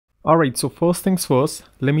Alright, so first things first,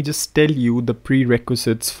 let me just tell you the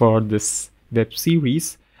prerequisites for this web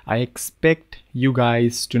series. I expect you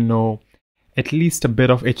guys to know at least a bit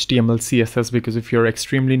of HTML, CSS, because if you're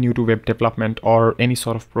extremely new to web development or any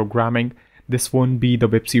sort of programming, this won't be the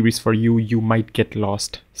web series for you. You might get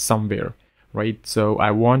lost somewhere, right? So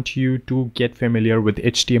I want you to get familiar with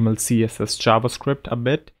HTML, CSS, JavaScript a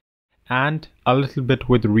bit, and a little bit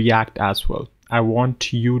with React as well. I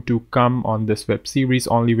want you to come on this web series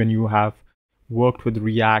only when you have worked with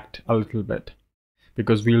React a little bit,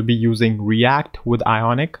 because we'll be using React with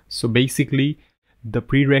Ionic. So basically the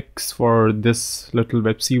prereqs for this little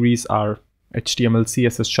web series are HTML,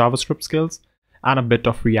 CSS, JavaScript skills and a bit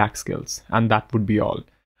of React skills, and that would be all.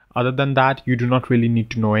 Other than that, you do not really need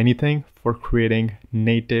to know anything for creating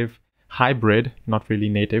native hybrid, not really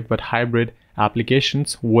native, but hybrid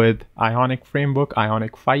applications with Ionic framework,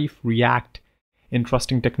 Ionic 5, React,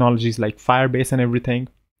 interesting technologies like Firebase and everything.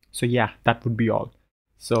 So yeah, that would be all.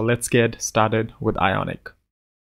 So let's get started with Ionic.